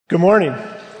Good morning.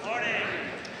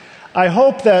 I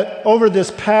hope that over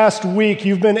this past week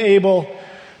you've been able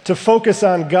to focus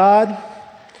on God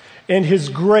and His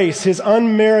grace, His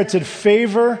unmerited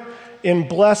favor and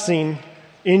blessing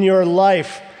in your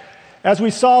life. As we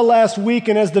saw last week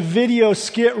and as the video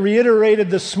skit reiterated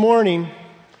this morning,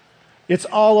 it's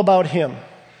all about Him.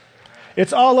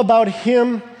 It's all about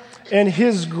Him and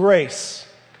His grace,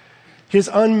 His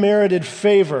unmerited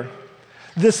favor.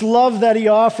 This love that He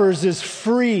offers is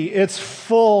free, it's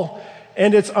full,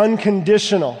 and it's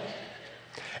unconditional.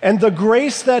 And the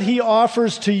grace that He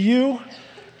offers to you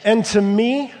and to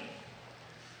me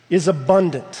is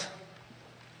abundant.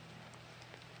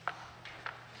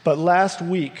 But last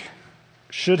week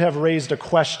should have raised a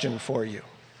question for you.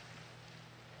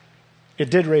 It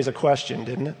did raise a question,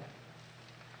 didn't it?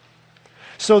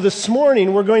 So this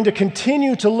morning we're going to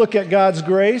continue to look at God's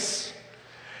grace,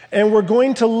 and we're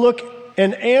going to look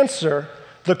and answer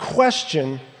the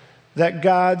question that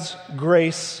God's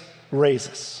grace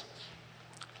raises.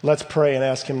 Let's pray and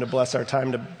ask Him to bless our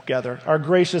time together. Our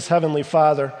gracious Heavenly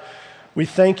Father, we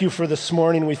thank You for this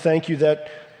morning. We thank You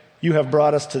that You have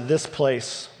brought us to this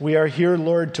place. We are here,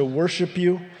 Lord, to worship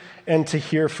You and to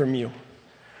hear from You.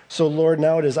 So, Lord,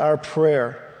 now it is our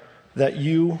prayer that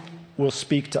You will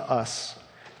speak to us,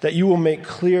 that You will make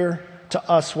clear to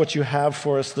us what You have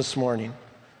for us this morning.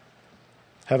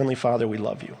 Heavenly Father, we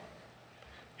love You.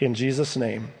 In Jesus'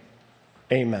 name,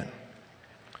 amen.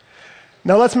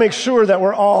 Now let's make sure that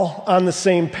we're all on the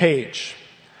same page.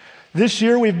 This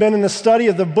year we've been in the study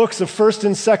of the books of 1st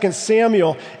and 2nd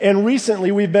Samuel, and recently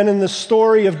we've been in the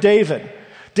story of David.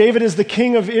 David is the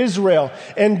king of Israel,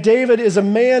 and David is a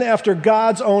man after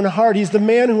God's own heart. He's the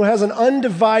man who has an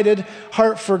undivided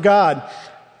heart for God.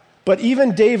 But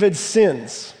even David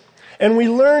sins. And we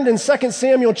learned in 2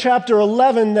 Samuel chapter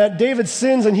 11 that David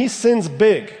sins, and he sins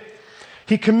big.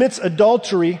 He commits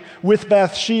adultery with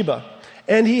Bathsheba,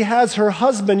 and he has her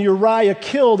husband Uriah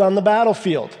killed on the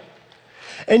battlefield.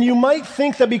 And you might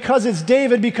think that because it's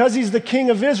David, because he's the king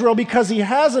of Israel, because he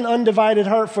has an undivided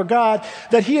heart for God,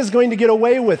 that he is going to get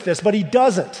away with this, but he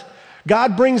doesn't.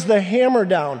 God brings the hammer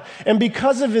down, and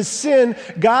because of his sin,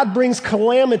 God brings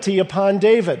calamity upon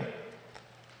David.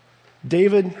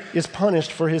 David is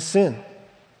punished for his sin.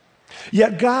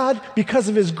 Yet God, because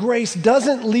of His grace,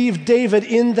 doesn't leave David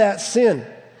in that sin.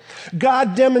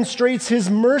 God demonstrates His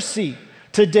mercy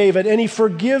to David, and He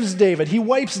forgives David. He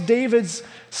wipes David's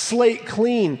slate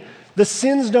clean. The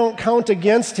sins don't count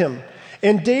against him,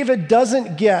 and David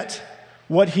doesn't get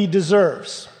what he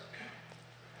deserves.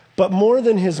 But more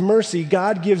than His mercy,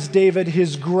 God gives David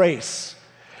His grace.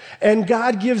 And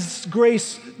God gives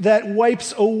grace that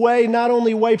not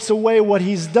only wipes away what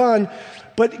he's done,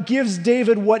 but gives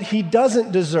David what he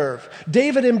doesn't deserve.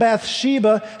 David and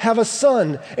Bathsheba have a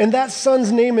son, and that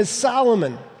son's name is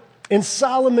Solomon. And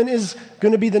Solomon is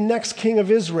going to be the next king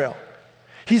of Israel.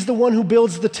 He's the one who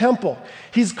builds the temple.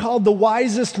 He's called the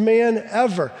wisest man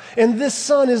ever. And this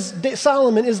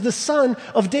Solomon is the son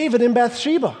of David and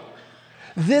Bathsheba.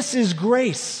 This is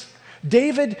grace.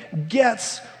 David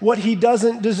gets what he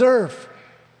doesn't deserve.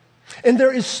 And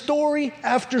there is story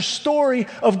after story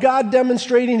of God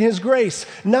demonstrating His grace,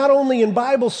 not only in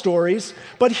Bible stories,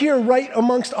 but here right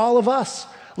amongst all of us.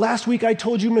 Last week I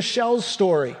told you Michelle's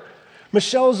story.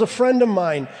 Michelle is a friend of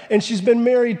mine, and she's been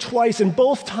married twice, and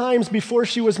both times before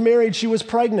she was married, she was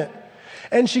pregnant.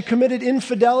 And she committed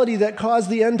infidelity that caused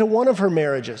the end to one of her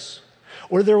marriages.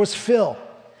 Or there was Phil.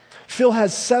 Phil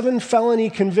has 7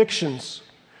 felony convictions.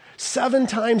 7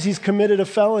 times he's committed a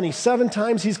felony. 7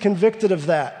 times he's convicted of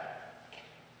that.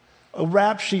 A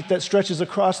rap sheet that stretches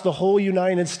across the whole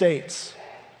United States.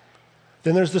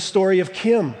 Then there's the story of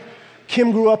Kim.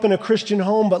 Kim grew up in a Christian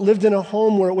home, but lived in a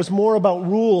home where it was more about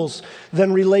rules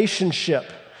than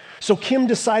relationship. So Kim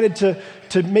decided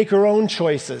to make her own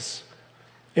choices.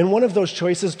 And one of those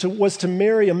choices was to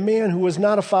marry a man who was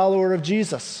not a follower of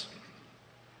Jesus.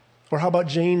 Or how about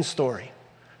Jane's story?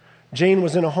 Jane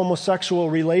was in a homosexual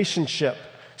relationship,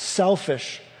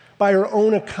 selfish, by her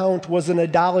own account was an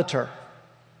idolater.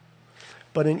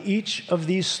 But in each of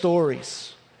these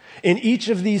stories, in each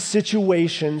of these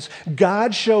situations,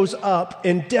 God shows up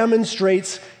and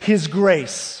demonstrates His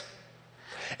grace.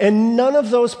 And none of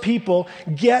those people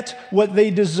get what they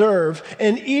deserve,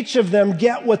 and each of them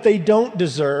get what they don't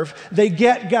deserve. They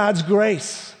get God's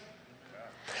grace.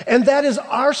 And that is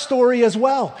our story as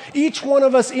well. Each one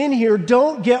of us in here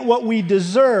don't get what we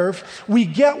deserve. We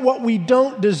get what we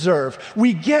don't deserve.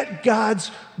 We get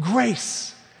God's grace.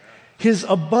 His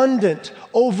abundant,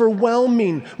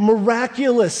 overwhelming,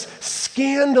 miraculous,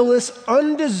 scandalous,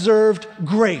 undeserved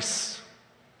grace.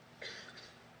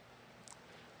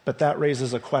 But that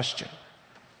raises a question.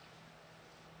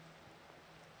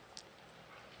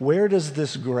 where does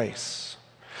this grace,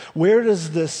 where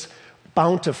does this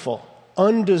bountiful,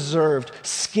 undeserved,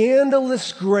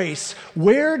 scandalous grace,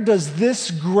 where does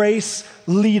this grace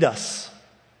lead us?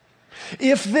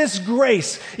 If this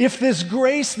grace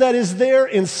that is there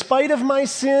in spite of my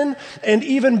sin and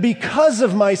even because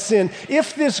of my sin,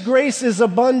 if this grace is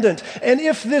abundant and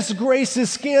if this grace is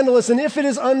scandalous and if it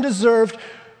is undeserved,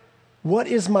 what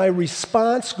is my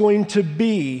response going to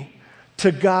be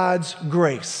to God's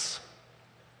grace?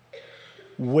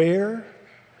 Where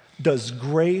does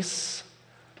grace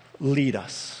lead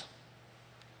us?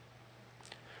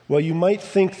 Well, you might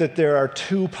think that there are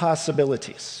two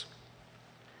possibilities.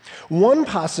 One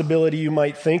possibility you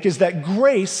might think is that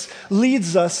grace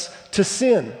leads us to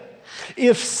sin.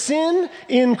 If sin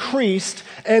increased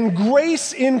and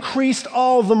grace increased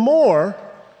all the more,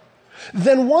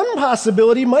 then one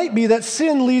possibility might be that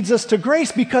sin leads us to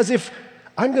grace, because if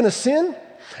I'm going to sin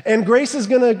and grace is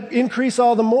going to increase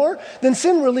all the more, then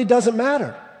sin really doesn't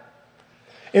matter.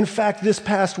 In fact, this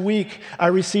past week, I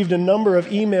received a number of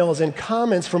emails and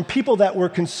comments from people that were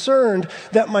concerned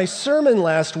that my sermon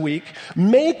last week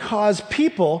may cause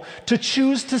people to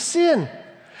choose to sin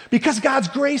because God's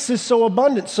grace is so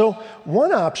abundant. So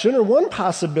one option or one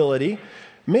possibility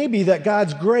may be that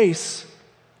God's grace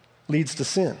leads to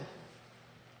sin.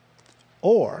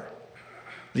 Or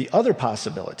the other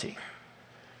possibility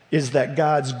is that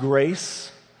God's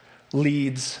grace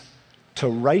leads to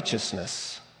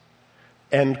righteousness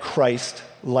and Christ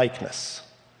likeness.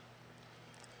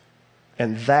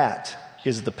 And that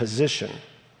is the position,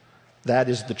 that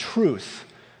is the truth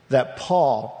that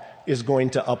Paul is going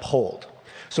to uphold.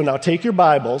 So now take your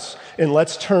Bibles and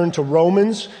let's turn to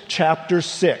Romans chapter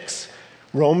 6.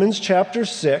 Romans chapter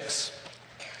 6.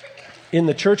 In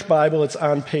the church Bible, it's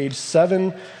on page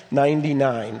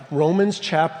 799. Romans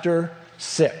chapter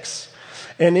 6.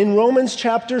 And in Romans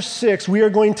chapter 6, we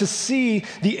are going to see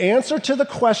the answer to the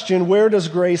question, where does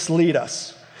grace lead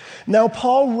us? Now,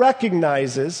 Paul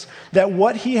recognizes that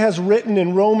what he has written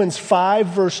in Romans 5,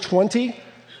 verse 20,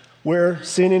 where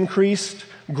sin increased,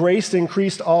 grace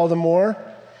increased all the more,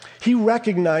 he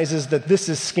recognizes that this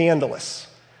is scandalous.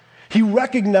 He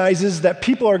recognizes that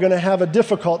people are going to have a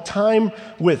difficult time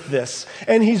with this.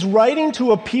 And he's writing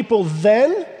to a people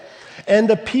then and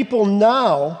a people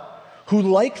now who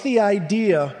like the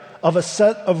idea of a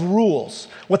set of rules,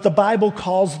 what the Bible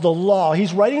calls the law.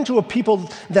 He's writing to a people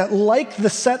that like the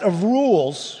set of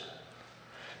rules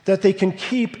that they can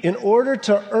keep in order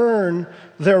to earn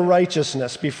their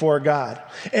righteousness before God.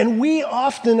 And we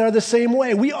often are the same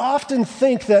way. We often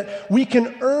think that we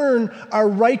can earn our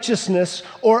righteousness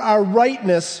or our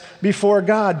rightness before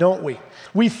God, don't we?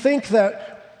 We think that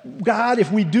God,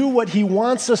 if we do what He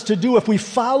wants us to do, if we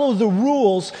follow the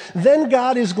rules, then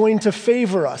God is going to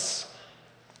favor us.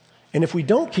 And if we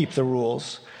don't keep the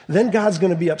rules, then God's going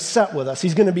to be upset with us.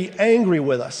 He's going to be angry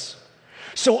with us.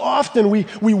 So often we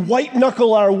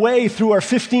white-knuckle our way through our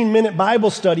 15-minute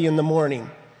Bible study in the morning.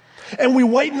 And we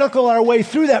white-knuckle our way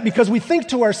through that because we think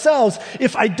to ourselves,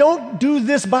 if I don't do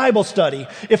this Bible study,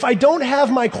 if I don't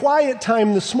have my quiet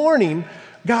time this morning,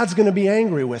 God's going to be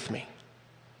angry with me.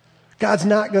 God's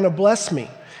not going to bless me.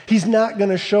 He's not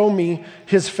going to show me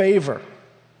His favor.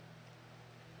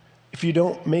 If you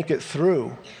don't make it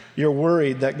through, you're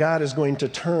worried that God is going to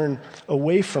turn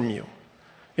away from you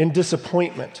in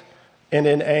disappointment and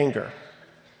in anger.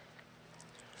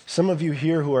 Some of you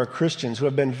here who are Christians, who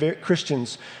have been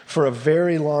Christians for a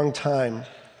very long time,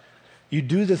 you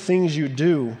do the things you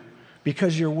do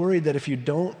because you're worried that if you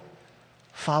don't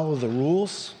follow the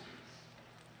rules,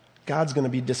 God's going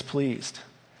to be displeased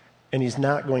and He's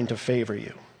not going to favor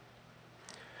you.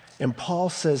 And Paul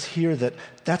says here that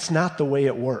that's not the way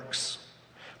it works.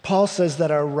 Paul says that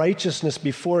our righteousness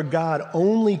before God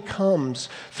only comes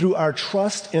through our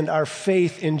trust and our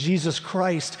faith in Jesus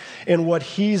Christ and what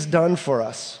He's done for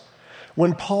us.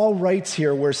 When Paul writes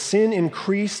here, where sin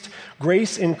increased,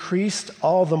 grace increased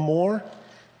all the more,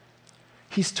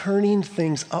 he's turning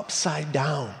things upside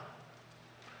down.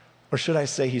 Or should I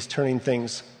say he's turning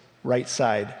things right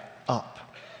side up.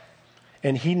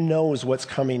 And he knows what's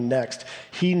coming next.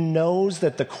 He knows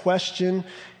that the question,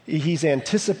 he's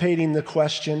anticipating the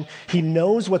question. He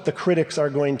knows what the critics are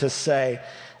going to say.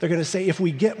 They're going to say, if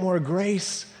we get more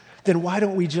grace, then why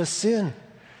don't we just sin?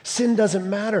 Sin doesn't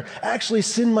matter. Actually,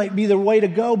 sin might be the way to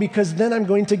go because then I'm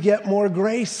going to get more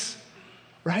grace,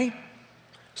 right?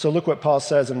 So look what Paul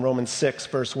says in Romans 6,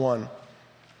 verse 1.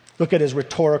 Look at his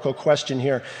rhetorical question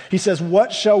here. He says,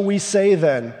 what shall we say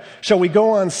then? Shall we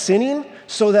go on sinning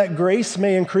so that grace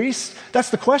may increase? That's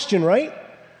the question, right?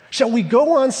 Shall we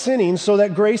go on sinning so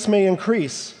that grace may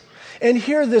increase? And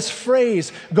hear this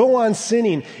phrase, go on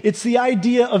sinning. It's the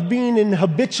idea of being in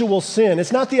habitual sin.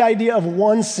 It's not the idea of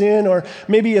one sin or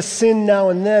maybe a sin now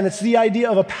and then. It's the idea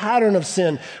of a pattern of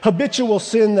sin, habitual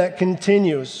sin that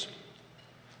continues.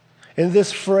 In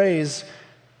this phrase,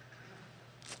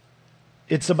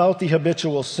 it's about the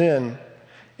habitual sin.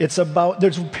 There's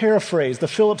a paraphrase, the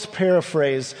Phillips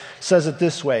paraphrase says it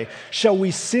this way: shall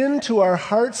we sin to our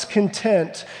heart's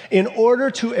content in order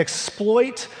to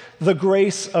exploit the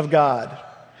grace of God?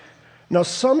 Now,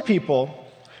 some people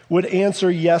would answer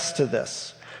yes to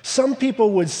this. Some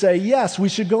people would say, yes, we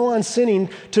should go on sinning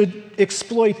to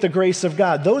exploit the grace of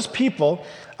God. Those people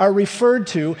are referred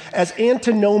to as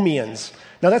antinomians.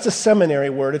 Now, that's a seminary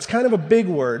word. It's kind of a big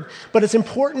word, but it's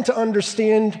important to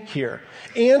understand here.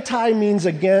 Anti means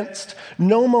against.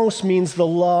 Nomos means the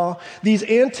law. These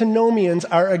antinomians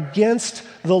are against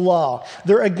the law.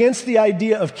 They're against the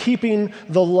idea of keeping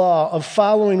the law, of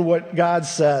following what God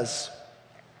says.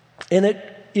 And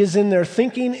it is in their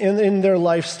thinking and in their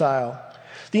lifestyle.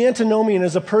 The antinomian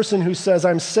is a person who says,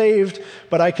 I'm saved,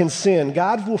 but I can sin.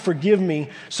 God will forgive me,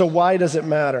 so why does it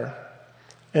matter?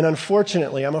 And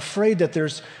unfortunately, I'm afraid that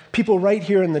there's people right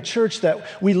here in the church that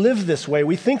we live this way.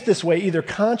 We think this way either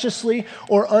consciously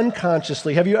or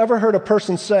unconsciously. Have you ever heard a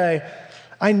person say,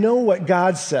 I know what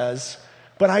God says,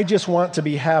 but I just want to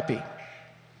be happy?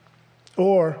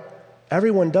 Or,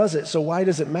 everyone does it, so why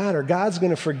does it matter? God's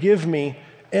going to forgive me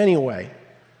anyway.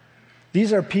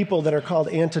 These are people that are called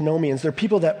antinomians. They're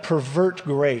people that pervert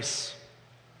grace.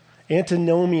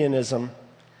 Antinomianism,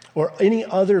 or any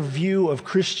other view of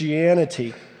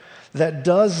Christianity that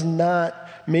does not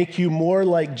make you more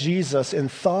like Jesus in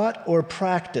thought or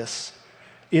practice,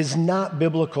 is not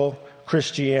biblical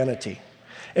Christianity.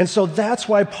 And so that's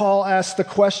why Paul asks the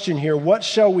question here, what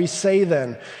shall we say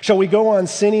then? Shall we go on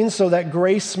sinning so that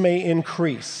grace may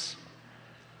increase?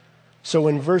 So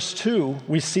in verse 2,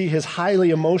 we see his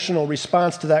highly emotional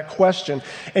response to that question,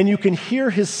 and you can hear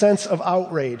his sense of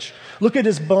outrage. Look at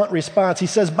his blunt response. He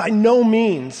says, by no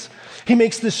means. He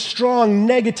makes this strong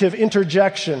negative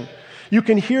interjection. You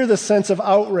can hear the sense of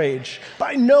outrage.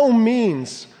 By no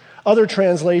means. Other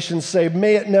translations say,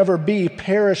 may it never be,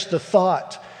 perish the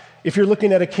thought. If you're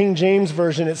looking at a King James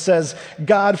version, it says,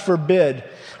 God forbid.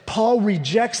 Paul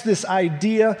rejects this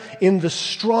idea in the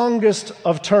strongest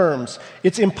of terms.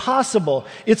 It's impossible,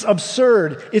 it's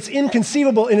absurd, it's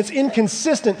inconceivable, and it's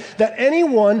inconsistent that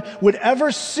anyone would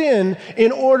ever sin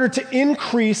in order to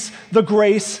increase the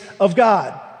grace of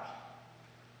God.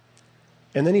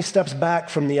 And then he steps back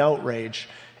from the outrage,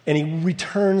 and he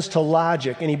returns to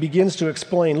logic, and he begins to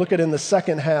explain. Look at in the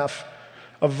second half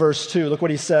of verse 2. Look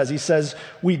what he says. He says,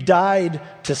 we died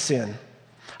to sin.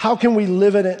 How can we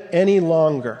live in it any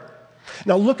longer?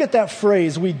 Now look at that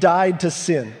phrase, we died to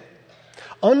sin.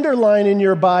 Underline in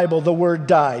your Bible the word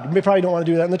died. You probably don't want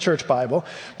to do that in the church Bible,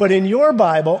 but in your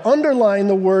Bible, underline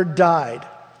the word died.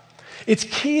 It's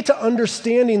key to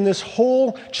understanding this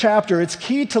whole chapter. It's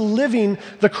key to living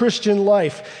the Christian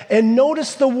life. And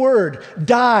notice the word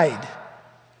died.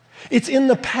 It's in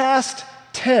the past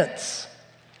tense.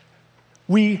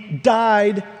 We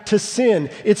died to sin.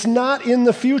 It's not in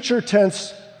the future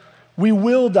tense. We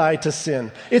will die to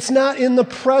sin. It's not in the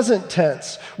present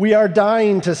tense. We are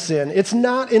dying to sin. It's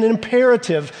not an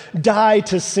imperative, die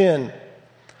to sin.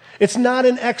 It's not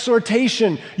an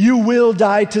exhortation, you will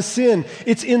die to sin.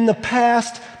 It's in the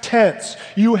past tense.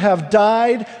 You have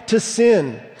died to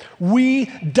sin. We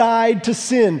died to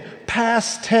sin,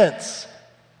 past tense.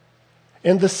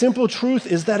 And the simple truth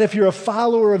is that if you're a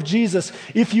follower of Jesus,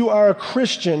 if you are a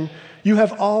Christian, you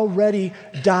have already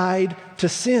died to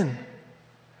sin.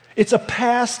 It's a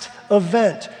past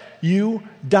event. You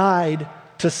died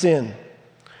to sin.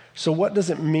 So what does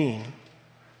it mean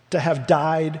to have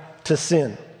died to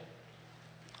sin?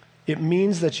 It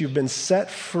means that you've been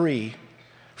set free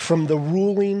from the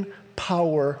ruling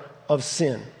power of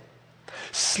sin.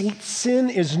 Sin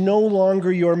is no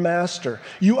longer your master.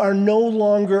 You are no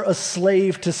longer a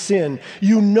slave to sin.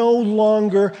 You no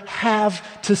longer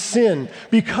have to sin.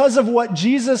 Because of what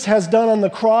Jesus has done on the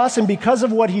cross and because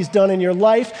of what he's done in your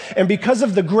life and because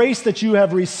of the grace that you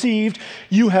have received,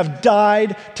 you have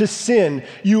died to sin.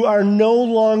 You are no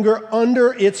longer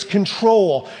under its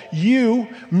control. You,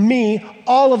 me,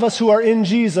 all of us who are in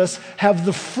Jesus have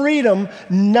the freedom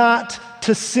not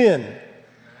to sin.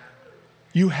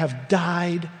 You have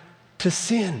died to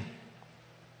sin.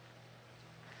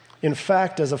 In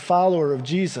fact, as a follower of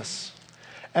Jesus,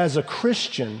 as a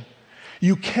Christian,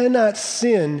 you cannot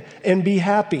sin and be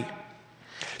happy.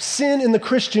 Sin and the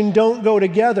Christian don't go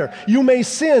together. You may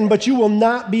sin, but you will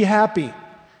not be happy.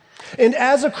 And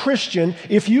as a Christian,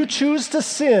 if you choose to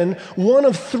sin, one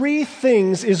of three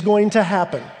things is going to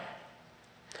happen.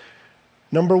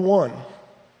 Number one,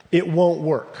 it won't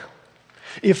work.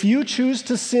 If you choose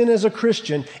to sin as a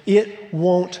Christian, it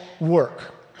won't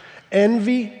work.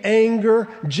 Envy, anger,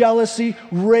 jealousy,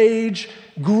 rage,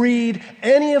 greed,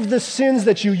 any of the sins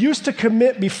that you used to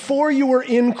commit before you were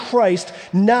in Christ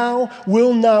now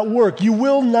will not work. You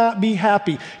will not be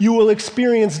happy. You will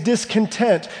experience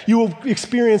discontent. You will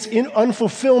experience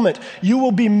unfulfillment. You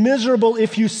will be miserable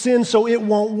if you sin, so it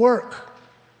won't work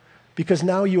because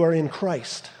now you are in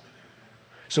Christ.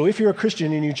 So if you're a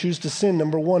Christian and you choose to sin,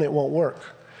 number one, it won't work.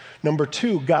 Number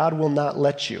two, God will not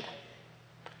let you.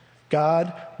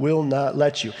 God will not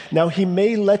let you. Now, he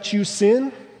may let you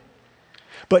sin,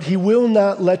 but he will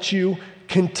not let you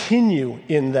continue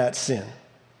in that sin.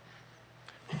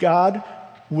 God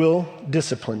will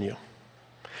discipline you.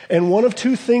 And one of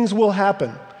two things will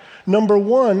happen. Number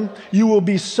one, you will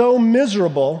be so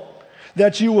miserable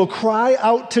that you will cry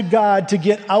out to God to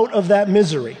get out of that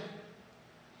misery.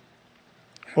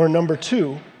 Or number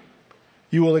two,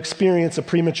 you will experience a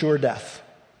premature death.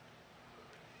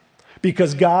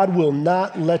 Because God will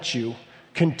not let you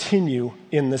continue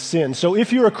in the sin. So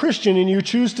if you're a Christian and you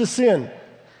choose to sin,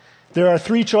 there are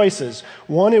three choices.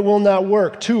 One, it will not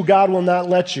work. Two, God will not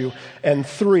let you. And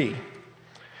three,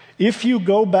 if you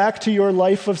go back to your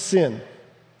life of sin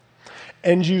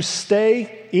and you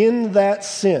stay in that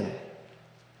sin,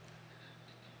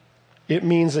 it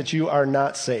means that you are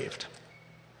not saved.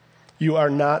 You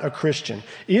are not a Christian.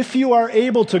 If you are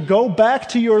able to go back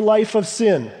to your life of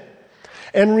sin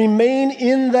and remain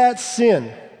in that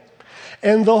sin,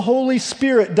 and the Holy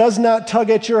Spirit does not tug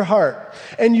at your heart,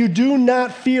 and you do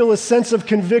not feel a sense of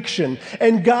conviction,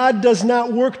 and God does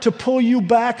not work to pull you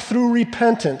back through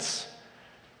repentance,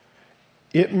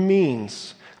 it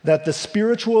means that the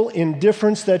spiritual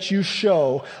indifference that you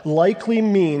show likely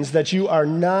means that you are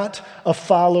not a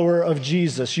follower of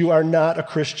Jesus. You are not a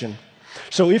Christian.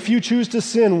 So if you choose to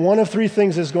sin, one of three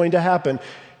things is going to happen.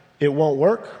 It won't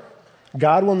work,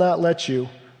 God will not let you,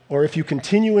 or if you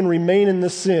continue and remain in the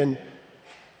sin,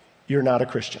 you're not a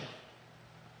Christian.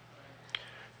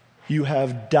 You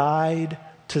have died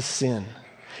to sin.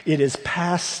 It is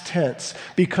past tense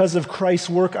because of Christ's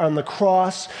work on the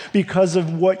cross, because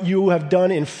of what you have done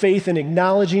in faith and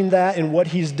acknowledging that and what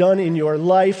he's done in your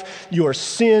life. Your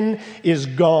sin is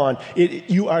gone.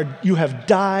 You have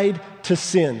died to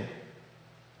sin.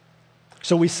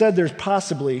 So we said there's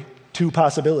possibly two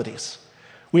possibilities.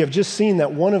 We have just seen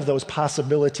that one of those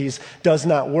possibilities does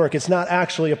not work. It's not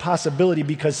actually a possibility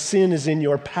because sin is in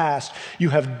your past. You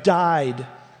have died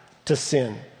to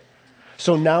sin.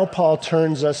 So now Paul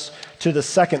turns us to the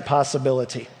second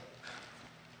possibility.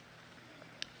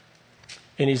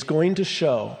 And he's going to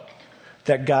show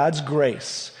that God's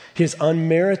grace, his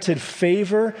unmerited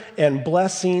favor and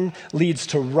blessing, leads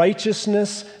to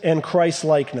righteousness and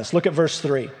Christ-likeness. Look at verse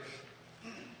 3.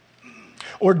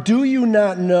 Or do you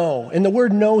not know? And the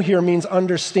word know here means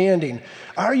understanding.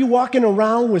 Are you walking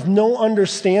around with no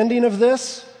understanding of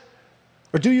this?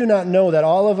 Or do you not know that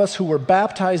all of us who were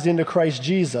baptized into Christ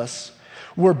Jesus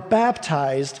were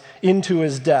baptized into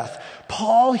his death?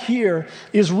 Paul here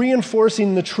is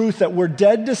reinforcing the truth that we're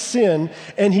dead to sin,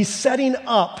 and he's setting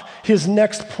up his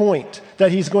next point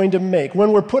that he's going to make.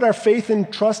 When we put our faith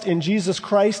and trust in Jesus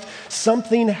Christ,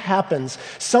 something happens.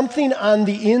 Something on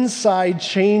the inside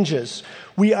changes.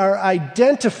 We are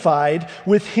identified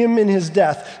with him in his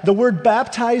death. The word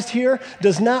baptized here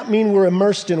does not mean we're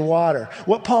immersed in water.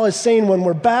 What Paul is saying when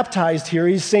we're baptized here,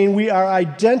 he's saying we are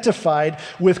identified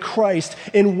with Christ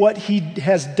in what he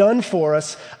has done for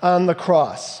us on the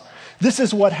cross. This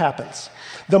is what happens.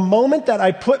 The moment that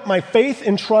I put my faith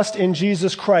and trust in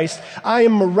Jesus Christ, I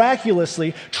am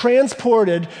miraculously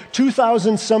transported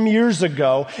 2,000 some years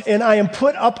ago, and I am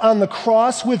put up on the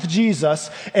cross with Jesus,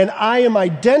 and I am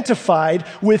identified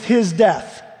with his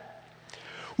death.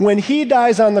 When he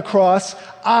dies on the cross,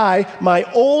 my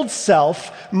old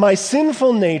self, my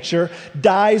sinful nature,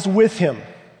 dies with him.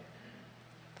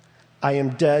 I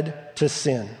am dead to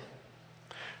sin.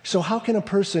 So how can a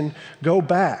person go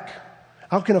back?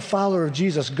 How can a follower of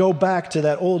Jesus go back to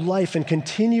that old life and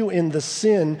continue in the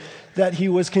sin that he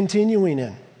was continuing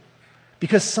in?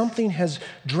 Because something has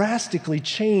drastically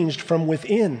changed from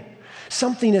within.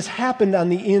 Something has happened on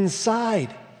the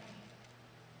inside.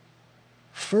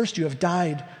 First, you have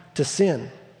died to sin.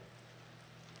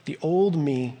 The old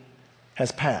me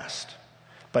has passed.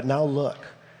 But now look,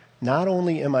 not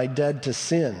only am I dead to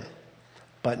sin,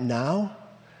 but now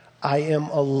I am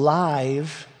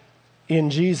alive in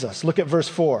Jesus. Look at verse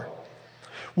 4.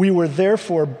 We were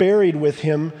therefore buried with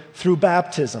him through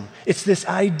baptism. It's this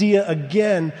idea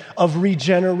again of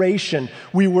regeneration.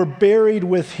 We were buried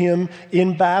with him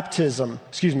in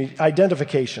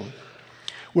identification.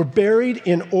 We're buried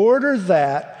in order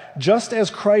that, just as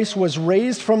Christ was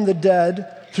raised from the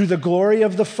dead through the glory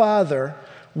of the Father,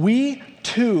 we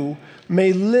too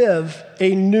may live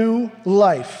a new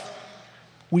life.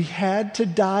 We had to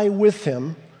die with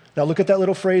him. Now look at that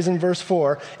little phrase in verse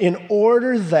 4. In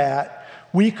order that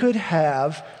we could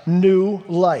have new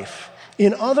life.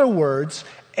 In other words,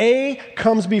 A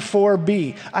comes before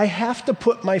B. I have to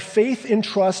put my faith and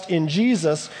trust in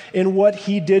Jesus in what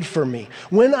he did for me.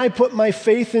 When I put my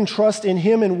faith and trust in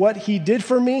him and what he did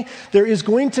for me, there is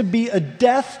going to be a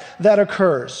death that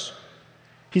occurs.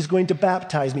 He's going to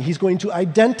baptize me. He's going to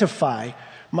identify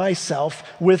myself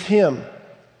with him.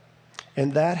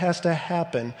 And that has to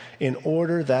happen in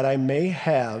order that I may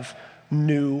have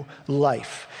new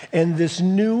life. And this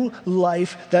new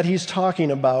life that he's talking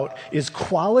about is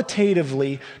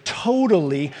qualitatively,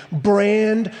 totally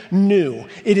brand new.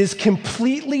 It is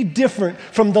completely different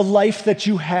from the life that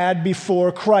you had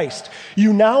before Christ.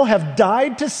 You now have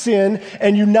died to sin,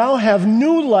 and you now have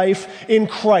new life in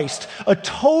Christ. A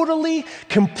totally,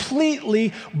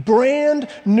 completely brand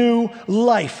new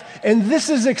life. And this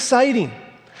is exciting.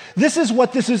 This is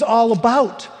what this is all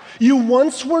about. You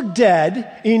once were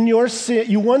dead in your sin.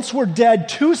 You once were dead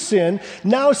to sin.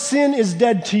 Now sin is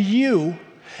dead to you,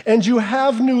 and you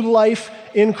have new life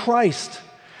in Christ.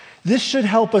 This should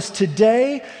help us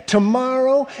today,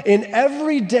 tomorrow, and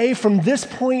every day from this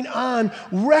point on,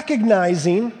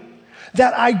 recognizing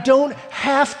that I don't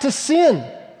have to sin.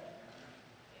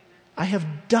 I have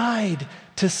died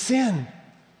to sin.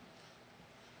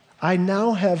 I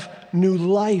now have new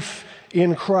life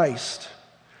in Christ.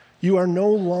 You are no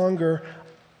longer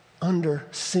under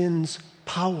sin's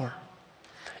power.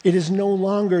 It is no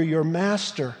longer your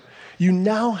master. You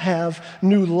now have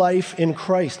new life in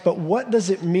Christ. But what does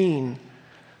it mean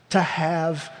to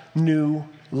have new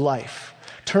life?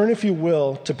 Turn, if you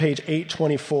will, to page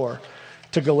 824,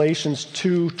 to Galatians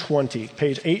 2:20.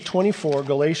 Page 824,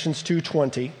 Galatians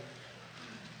 2:20.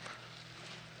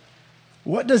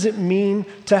 What does it mean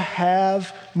to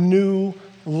have new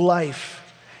life?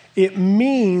 It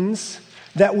means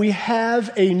that we have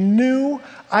a new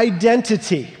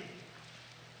identity.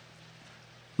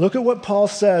 Look at what Paul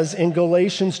says in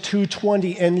Galatians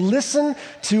 2:20 and listen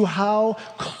to how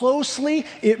closely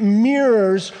it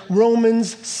mirrors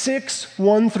Romans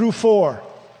 6:1-4.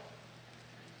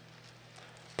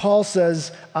 Paul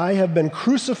says, I have been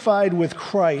crucified with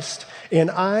Christ, and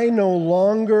I no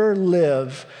longer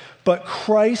live, but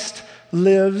Christ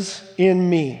lives in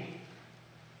me.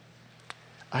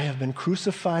 I have been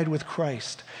crucified with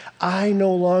Christ. I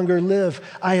no longer live.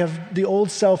 The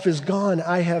old self is gone.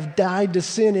 I have died to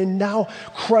sin, and now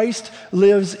Christ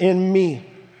lives in me.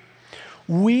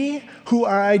 We who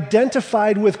are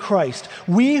identified with Christ,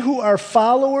 we who are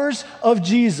followers of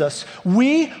Jesus,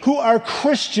 we who are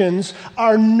Christians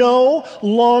are no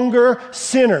longer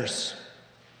sinners.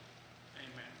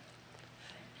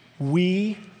 Amen.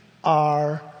 We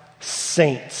are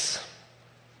saints.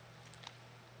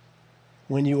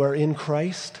 When you are in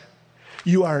Christ,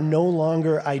 you are no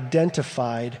longer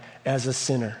identified as a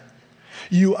sinner.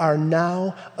 You are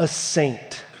now a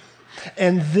saint.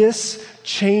 And this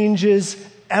changes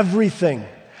everything.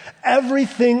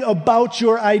 Everything about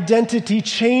your identity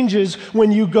changes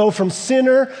when you go from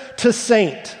sinner to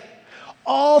saint.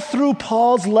 All through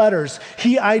Paul's letters,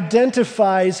 he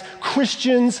identifies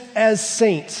Christians as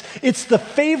saints. It's the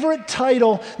favorite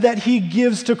title that he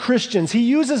gives to Christians. He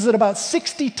uses it about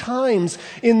 60 times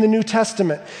in the New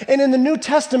Testament. And in the New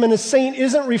Testament, a saint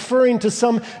isn't referring to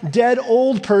some dead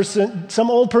old person,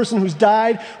 some old person who's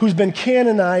died, who's been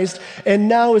canonized, and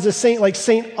now is a saint like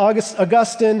St.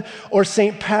 Augustine or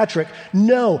St. Patrick.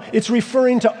 No, it's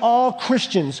referring to all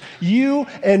Christians. You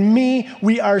and me,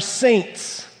 we are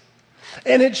saints.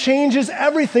 And it changes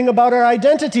everything about our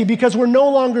identity because we're no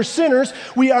longer sinners,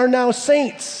 we are now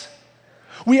saints.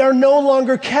 We are no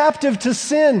longer captive to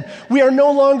sin. We are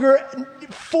no longer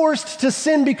forced to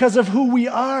sin because of who we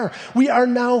are. We are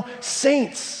now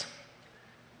saints.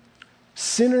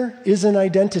 Sinner is an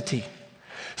identity.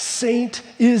 Saint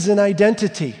is an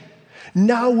identity.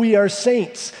 Now we are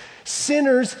saints.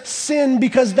 Sinners sin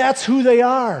because that's who they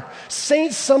are.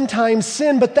 Saints sometimes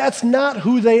sin, but that's not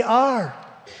who they are.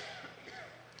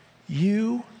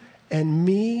 You and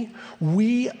me,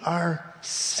 we are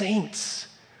saints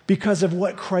because of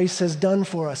what Christ has done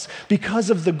for us, because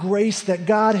of the grace that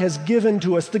God has given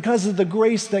to us, because of the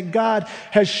grace that God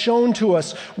has shown to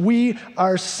us. We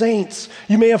are saints.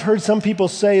 You may have heard some people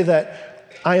say that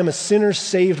I am a sinner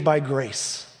saved by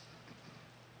grace.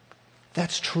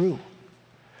 That's true.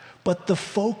 But the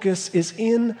focus is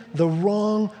in the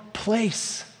wrong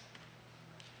place.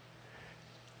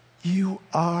 You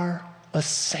are a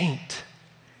saint.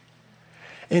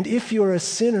 And if you're a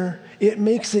sinner, it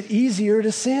makes it easier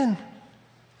to sin.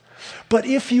 But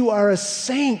if you are a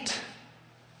saint,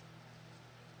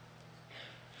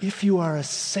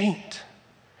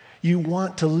 you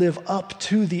want to live up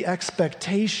to the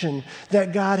expectation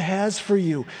that God has for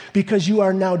you because you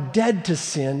are now dead to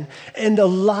sin and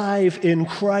alive in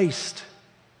Christ.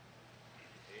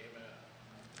 Amen.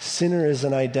 Sinner is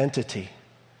an identity,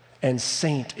 and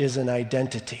saint is an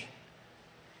identity.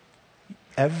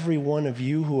 Every one of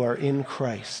you who are in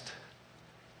Christ,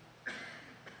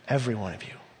 every one of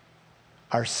you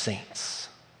are saints.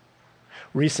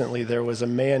 Recently, there was a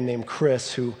man named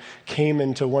Chris who came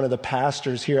into one of the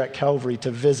pastors here at Calvary to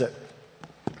visit.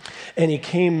 And he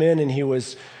came in and he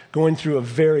was going through a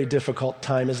very difficult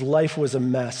time. His life was a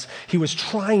mess. He was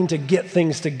trying to get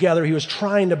things together. He was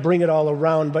trying to bring it all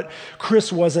around, but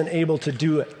Chris wasn't able to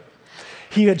do it.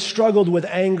 He had struggled with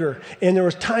anger, and there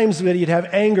were times that he'd have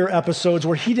anger episodes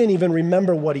where he didn't even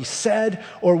remember what he said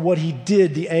or what he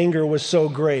did. The anger was so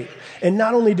great. And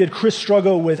not only did Chris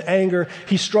struggle with anger,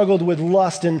 he struggled with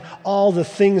lust and all the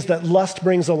things that lust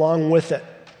brings along with it.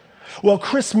 Well,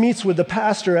 Chris meets with the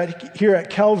pastor here at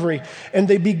Calvary, and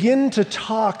they begin to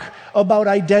talk about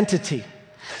identity.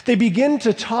 They begin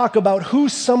to talk about who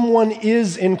someone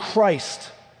is in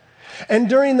Christ. And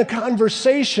during the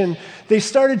conversation, they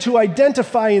started to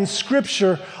identify in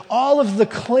Scripture all of the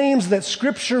claims that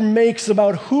Scripture makes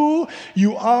about who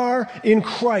you are in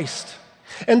Christ.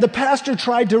 And the pastor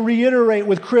tried to reiterate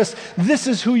with Chris, this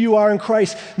is who you are in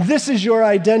Christ. This is your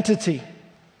identity.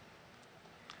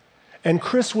 And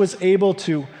Chris was able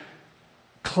to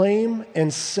claim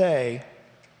and say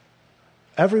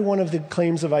every one of the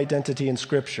claims of identity in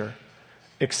Scripture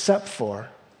except for,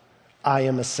 I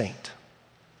am a saint.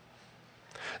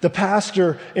 The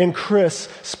pastor and Chris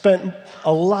spent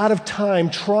a lot of time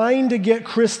trying to get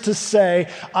Chris to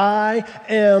say, I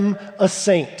am a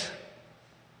saint.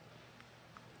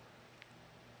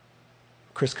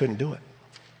 Chris couldn't do it.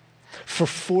 For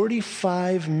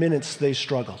 45 minutes, they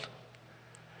struggled.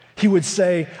 He would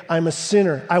say, I'm a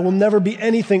sinner. I will never be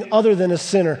anything other than a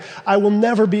sinner. I will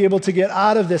never be able to get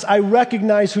out of this. I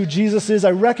recognize who Jesus is.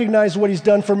 I recognize what he's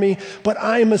done for me, but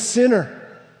I am a sinner.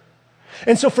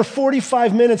 And so for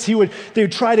 45 minutes,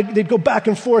 they'd go back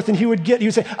and forth, and he would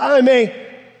say,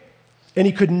 and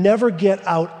he could never get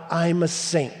out, I'm a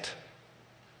saint.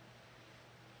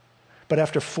 But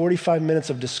after 45 minutes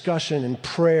of discussion and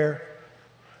prayer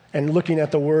and looking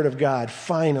at the Word of God,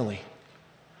 finally,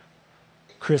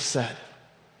 Chris said,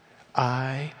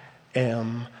 I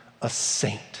am a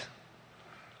saint.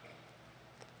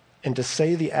 And to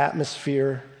say the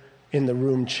atmosphere in the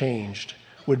room changed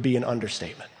would be an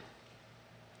understatement.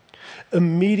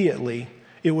 Immediately,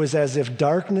 it was as if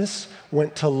darkness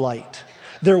went to light.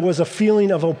 There was a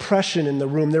feeling of oppression in the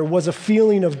room. There was a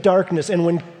feeling of darkness. And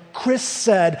when Chris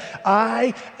said,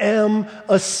 I am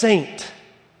a saint,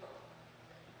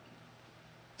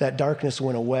 that darkness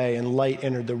went away and light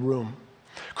entered the room.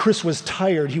 Chris was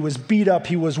tired. He was beat up.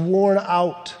 He was worn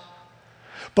out.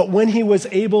 But when he was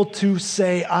able to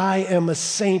say, I am a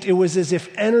saint, it was as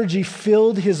if energy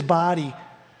filled his body.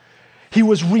 He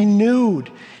was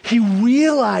renewed. He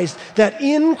realized that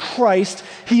in Christ,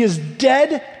 he is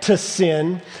dead to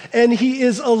sin and he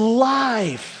is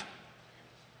alive.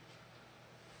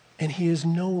 And he is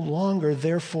no longer,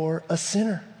 therefore, a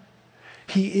sinner.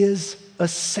 He is a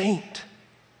saint.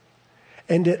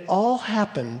 And it all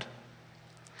happened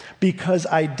because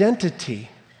identity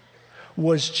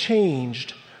was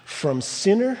changed from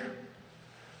sinner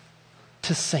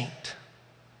to saint.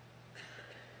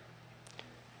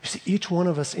 You see, each one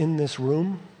of us in this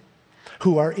room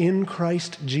who are in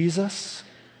Christ Jesus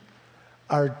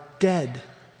are dead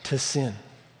to sin.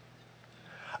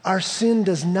 Our sin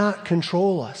does not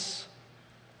control us.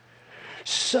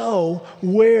 So,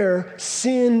 where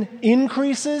sin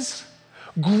increases,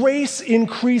 grace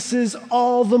increases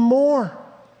all the more.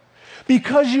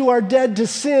 Because you are dead to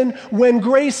sin, when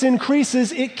grace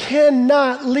increases, it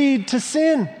cannot lead to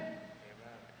sin.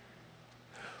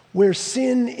 Where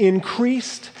sin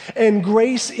increased and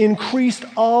grace increased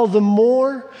all the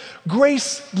more,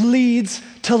 grace leads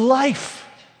to life.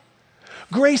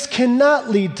 Grace cannot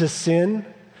lead to sin.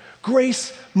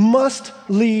 Grace must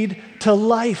lead to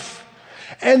life.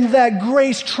 And that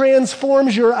grace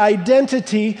transforms your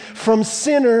identity from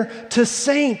sinner to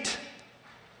saint.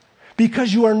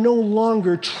 Because you are no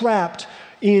longer trapped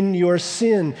in your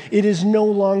sin. It is no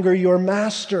longer your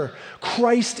master.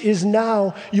 Christ is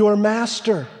now your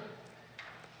master.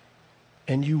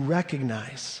 And you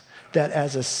recognize that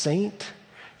as a saint,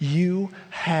 you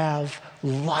have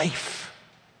life.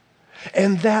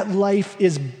 And that life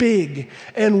is big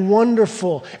and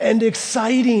wonderful and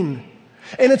exciting.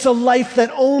 And it's a life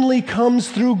that only comes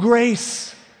through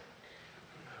grace.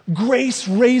 Grace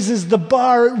raises the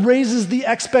bar, it raises the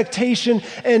expectation,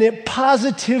 and it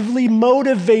positively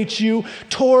motivates you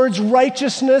towards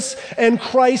righteousness and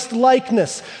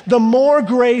Christ-likeness. The more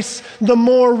grace, the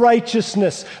more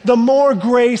righteousness. The more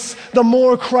grace, the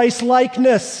more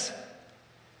Christ-likeness.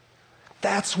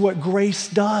 That's what grace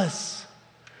does.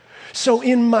 So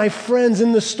in my friends,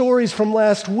 in the stories from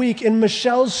last week, in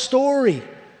Michelle's story,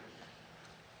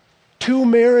 2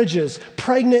 marriages,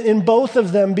 pregnant in both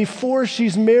of them before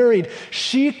she's married.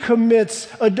 She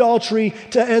commits adultery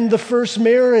to end the first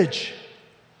marriage.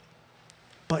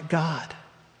 But God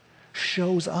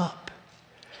shows up,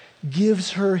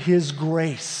 gives her His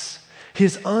grace,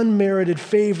 His unmerited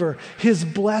favor, His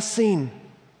blessing.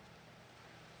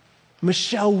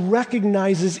 Michelle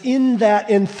recognizes in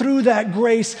that and through that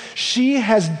grace, she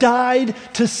has died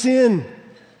to sin.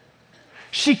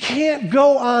 She can't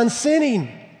go on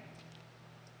sinning,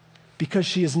 because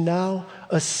she is now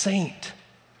a saint.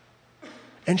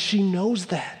 And she knows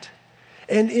that.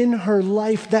 And in her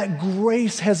life, that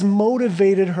grace has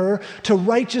motivated her to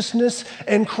righteousness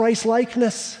and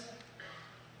Christ-likeness.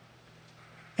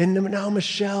 And now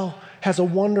Michelle has a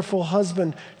wonderful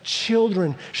husband,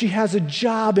 children. She has a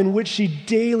job in which she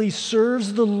daily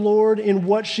serves the Lord in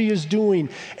what she is doing.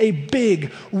 A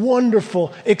big,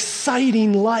 wonderful,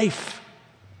 exciting life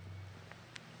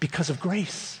because of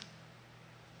grace.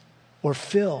 Or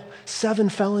Phil, 7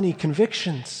 felony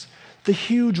convictions, the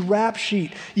huge rap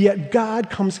sheet. Yet God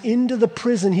comes into the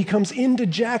prison, He comes into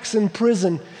Jackson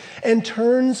prison and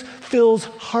turns Phil's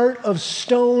heart of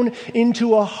stone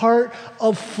into a heart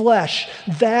of flesh.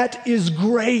 That is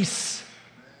grace.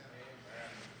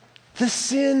 The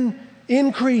sin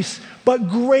increased, but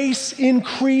grace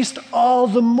increased all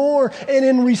the more. And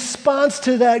in response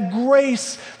to that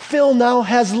grace, Phil now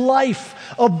has life.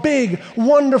 A big,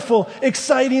 wonderful,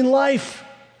 exciting life.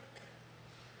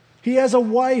 He has a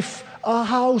wife, a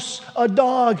house, a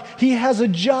dog. He has a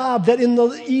job that in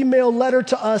the email letter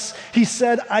to us, he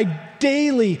said, I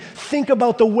daily think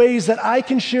about the ways that I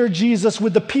can share Jesus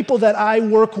with the people that I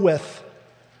work with.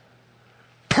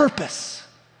 Purpose,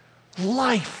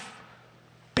 life,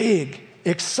 big,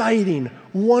 exciting,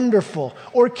 wonderful.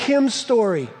 Or Kim's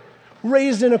story,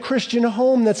 raised in a Christian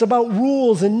home that's about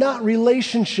rules and not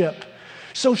relationship.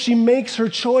 So she makes her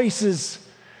choices,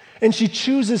 and she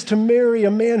chooses to marry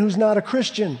a man who's not a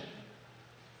Christian.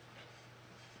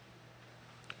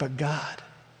 But God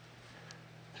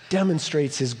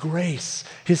demonstrates His grace,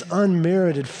 His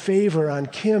unmerited favor on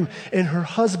Kim, and her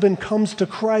husband comes to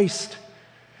Christ.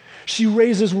 She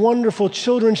raises wonderful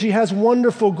children. She has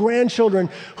wonderful grandchildren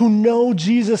who know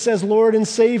Jesus as Lord and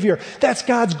Savior. That's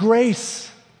God's grace.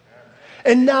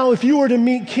 And now if you were to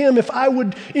meet Kim, if I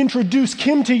would introduce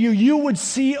Kim to you, you would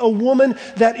see a woman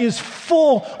that is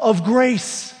full of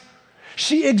grace.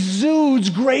 She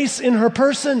exudes grace in her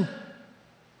person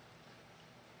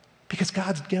because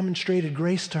God's demonstrated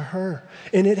grace to her,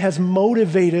 and it has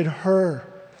motivated her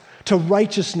to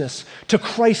righteousness, to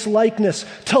Christ-likeness,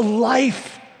 to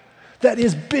life that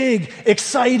is big,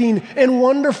 exciting, and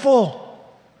wonderful.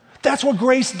 That's what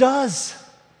grace does.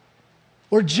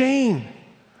 Or Jane,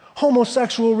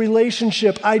 homosexual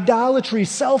relationship, idolatry,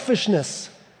 selfishness.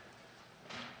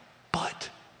 But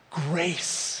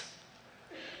grace,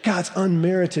 God's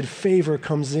unmerited favor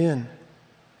comes in.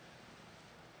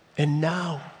 And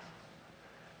now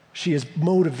she is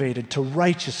motivated to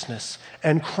righteousness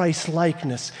and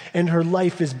Christ-likeness, and her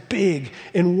life is big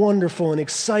and wonderful and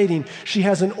exciting. She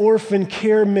has an orphan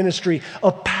care ministry,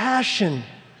 a passion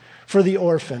for the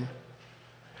orphan.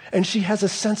 And she has a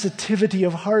sensitivity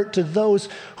of heart to those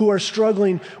who are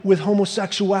struggling with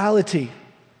homosexuality.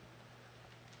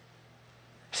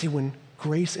 See, when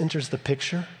grace enters the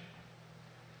picture,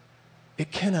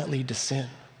 it cannot lead to sin.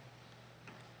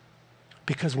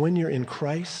 Because when you're in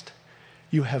Christ,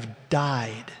 you have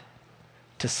died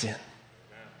to sin.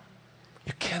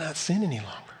 You cannot sin any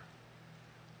longer.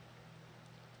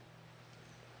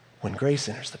 When grace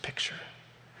enters the picture,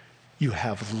 you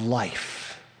have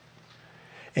life.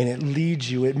 And it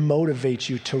leads you, it motivates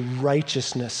you to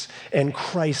righteousness and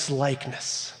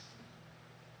Christ-likeness.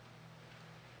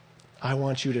 I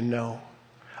want you to know,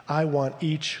 I want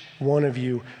each one of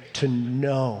you to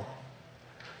know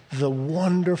the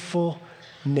wonderful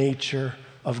nature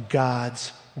of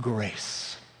God's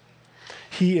grace.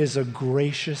 He is a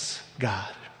gracious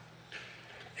God,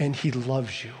 and he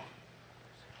loves you.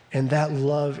 And that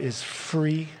love is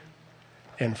free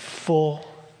and full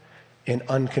and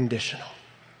unconditional.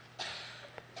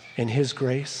 In his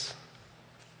grace,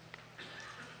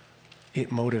 it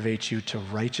motivates you to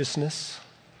righteousness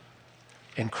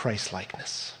and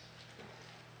Christ-likeness.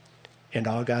 And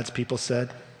all God's people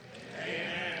said,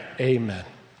 Amen. Amen.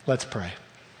 Let's pray.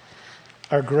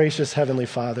 Our gracious Heavenly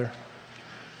Father,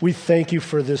 we thank you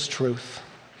for this truth.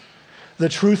 The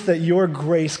truth that your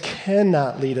grace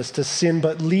cannot lead us to sin,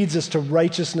 but leads us to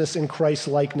righteousness and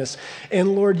Christ-likeness.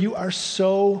 And Lord, you are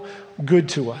so good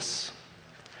to us.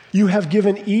 You have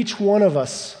given each one of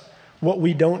us what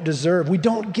we don't deserve. We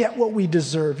don't get what we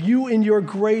deserve. You, in your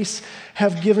grace,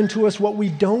 have given to us what we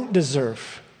don't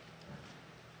deserve.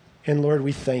 And Lord,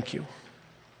 we thank you.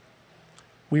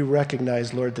 We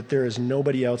recognize, Lord, that there is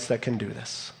nobody else that can do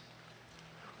this.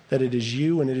 That it is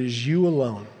you and it is you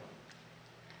alone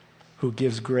who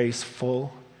gives grace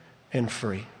full and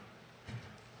free.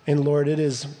 And Lord, it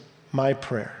is my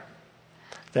prayer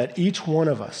that each one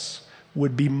of us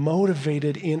would be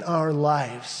motivated in our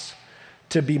lives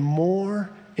to be more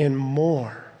and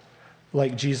more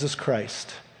like Jesus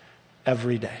Christ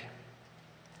every day.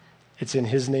 It's in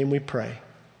his name we pray.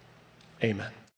 Amen.